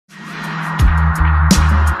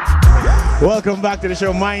Welcome back to the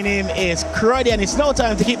show. My name is Kruddy, and it's now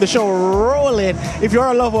time to keep the show rolling. If you're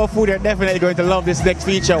a lover of food, you're definitely going to love this next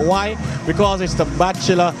feature. Why? Because it's the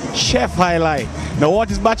Bachelor Chef highlight. Now, what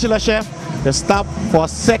is Bachelor Chef? Just stop for a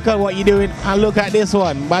second what you're doing and look at this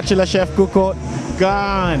one. Bachelor Chef Cook out,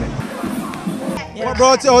 gone. What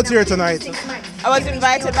brought you out here tonight? I was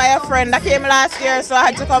invited by a friend that came last year, so I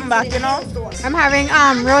had to come back, you know. I'm having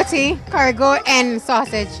roti, cargo, and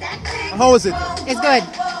sausage. How is it? It's good.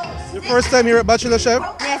 Your first time here at Bachelor Chef?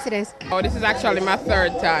 Yes, it is. Oh, this is actually my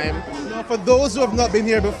third time. Now, for those who have not been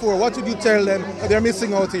here before, what would you tell them that they're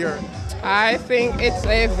missing out here? I think it's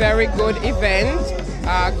a very good event,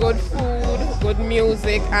 good food, good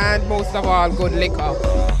music, and most of all, good liquor.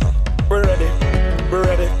 We're ready, we're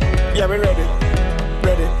ready, yeah, we're ready,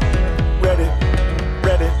 ready, ready,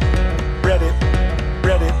 ready, ready,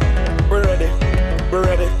 ready, we're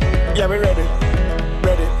ready, yeah, we're ready,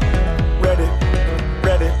 ready, ready,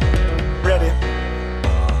 ready, ready.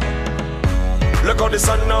 Look how the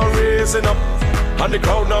sun now raising up, and the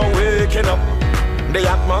crowd now waking up. The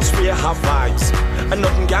atmosphere have vibes, and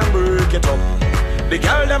nothing can break it up. The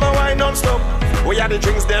girl them a wine non-stop, we had the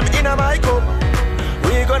drinks them in a my cup.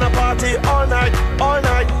 We gonna party all night, all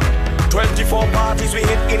night. 24 parties we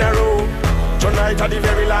hit in a row. Tonight at the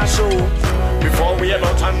very last show, before we are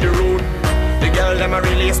out on the road. The girl them a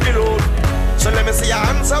release the load. So let me see your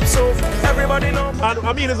hands up, so everybody know. And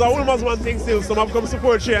I mean, it's a whole one thing still, so I'm come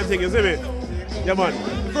support Shae and thing, you see me? Yeah, man.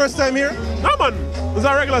 First time here? No, man. It's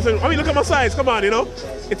a regular thing. I mean, look at my size, come on, you know?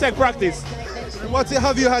 It takes practice. What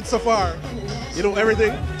have you had so far? You know,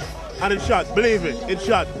 everything. And it's shot, believe me, it's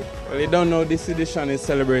shot. Well, you don't know, this edition is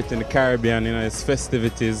celebrating the Caribbean, you know, it's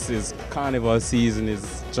festivities, it's carnival season,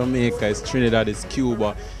 it's Jamaica, it's Trinidad, it's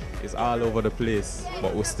Cuba. It's all over the place,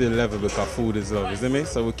 but we still level because food is love, you see me?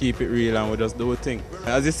 So we keep it real and we just do a thing.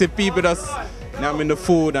 As you see, people just in the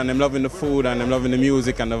food and them loving the food and them loving the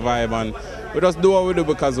music and the vibe, and we just do what we do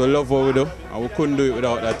because we love what we do, and we couldn't do it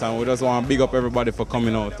without that, and we just want to big up everybody for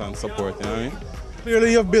coming out and support, you know what I mean?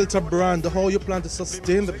 Clearly you've built a brand. How you plan to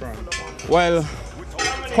sustain the brand? Well,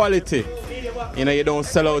 quality. You know, you don't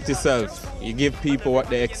sell out yourself. You give people what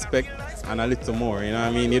they expect and a little more, you know what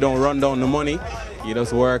I mean? You don't run down the money. You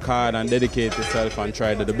just work hard and dedicate yourself and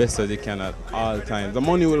try to do the best as you can at all times. The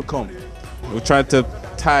money will come. We try to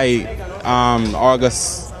tie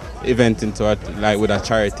August event into it, like with a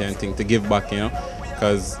charity and thing, to give back, you know,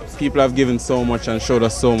 because people have given so much and showed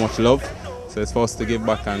us so much love. So it's for us to give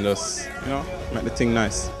back and just, you know, make the thing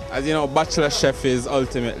nice. As you know, Bachelor Chef is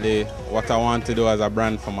ultimately what I want to do as a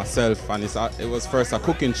brand for myself, and it was first a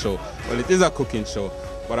cooking show. Well, it is a cooking show,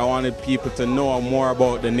 but I wanted people to know more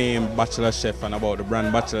about the name Bachelor Chef and about the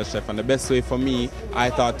brand Bachelor Chef, and the best way for me, I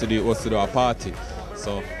thought to do it was to do a party.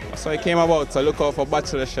 So that's how it came about. So look out for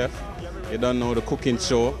Bachelor Chef. You don't know, the cooking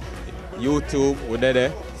show, YouTube, we're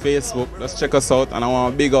there, Facebook, let's check us out, and I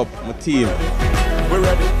want to big up my team. We're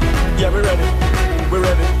ready, yeah, we're ready, we're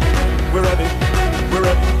ready, we're ready, we're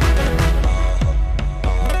ready.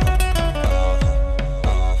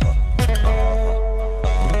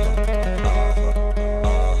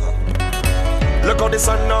 Look how the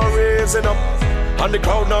sun now raising up, and the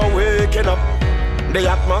crowd now waking up. The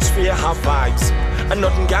atmosphere have vibes, and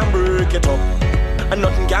nothing can break it up, and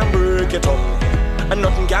nothing can break it up, and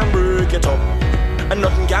nothing can break it up, and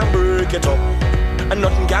nothing can break it up, and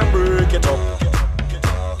nothing can break it up.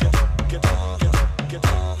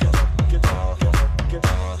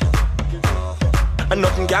 And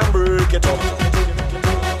nothing can break it up.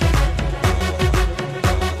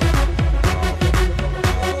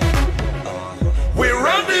 We're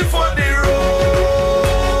ready for the road.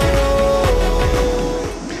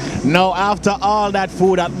 Now, after all that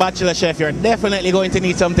food at Bachelor Chef, you're definitely going to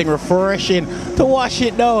need something refreshing to wash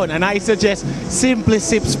it down. And I suggest Simply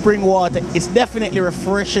Sip Spring Water. It's definitely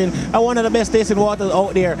refreshing and one of the best tasting waters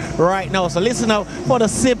out there right now. So listen out for the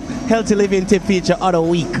Sip Healthy Living Tip feature of the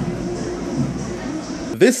week.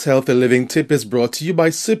 This healthy living tip is brought to you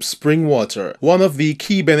by Sip Spring Water. One of the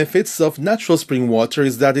key benefits of natural spring water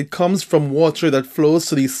is that it comes from water that flows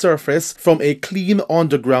to the surface from a clean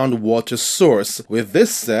underground water source. With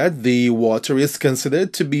this said, the water is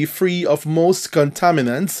considered to be free of most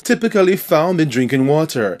contaminants typically found in drinking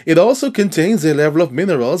water. It also contains a level of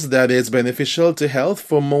minerals that is beneficial to health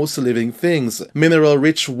for most living things.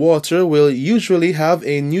 Mineral-rich water will usually have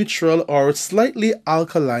a neutral or slightly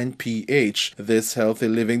alkaline pH. This healthy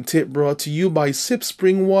living tip brought to you by Sip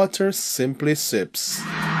Spring Water, Simply Sips.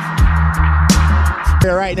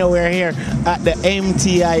 Right now we're here at the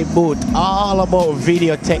MTI booth, all about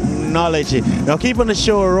video technology. Now keeping the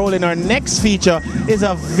show rolling, our next feature is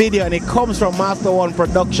a video and it comes from Master One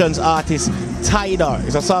Productions artist Tydal.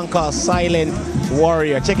 It's a song called Silent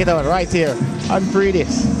Warrior. Check it out right here on Pree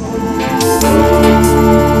Dis.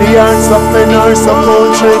 The arts of men are so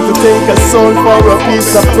cold, trying to take a soul for a piece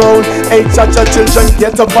of gold. Hey, cha-cha children,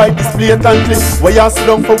 get up by this blatantly. Why you sit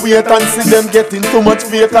down for wait and see them getting too much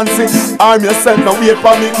vacancy? Arm yourself and wait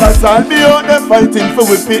for me, cause I'll be out there fighting for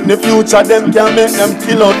we fit in the future. Them can't make them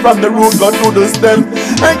kill out from the root, go through the stem.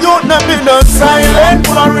 And you not be no silent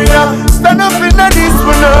warrior. Stand up in the this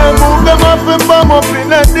one, move them up and bomb up in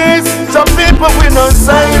the this. Some people we no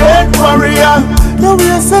silent warrior. No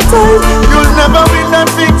waste of time, you'll never win that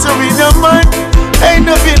victory in your mind. Ain't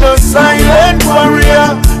no be no silent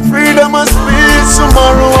warrior. Freedom of speech,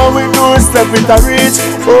 tomorrow when we do step it a reach.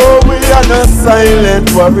 Oh, we are no silent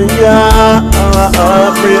warrior.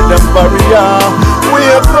 Freedom warrior.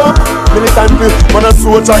 Wake up. Militant people, man a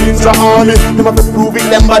soldier in the army. Them have to prove it,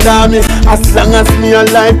 them bother me. As long as me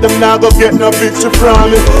alive, them not go get no victory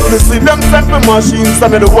from me. Me see them send me machines,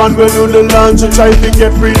 and the one when do the launch. Try to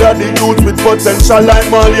get rid of the youth with potential like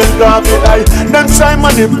Marley and David. Them try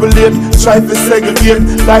manipulate, try to segregate.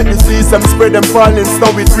 Like disease, them spread them falling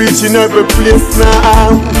snow, it reaching every place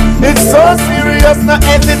now. It's so serious, not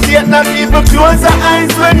hesitate, not even close your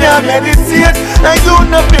eyes when you meditate. And you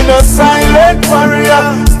not be no silent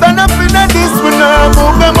warrior. Stand up in a this, we now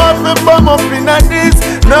move them up and bomb up in a this.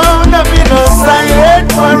 No, not be no silent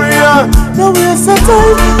warrior. No waste of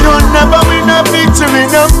time, you'll never win a victory.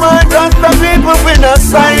 No mind, just the people win a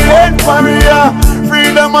silent warrior.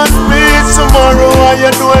 Freedom of speech, tomorrow all you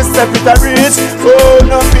do is step it a reach. Oh,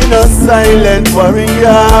 no be no silent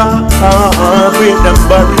warrior. Freedom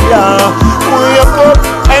warrior. Wake up,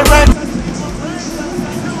 amen.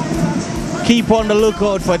 Keep on the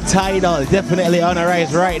lookout for Tydal. Definitely on the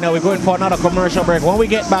rise right now. We're going for another commercial break. When we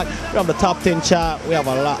get back, we have the top 10 chart. We have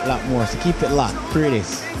a lot more. So keep it locked. Pree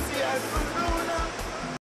Dis.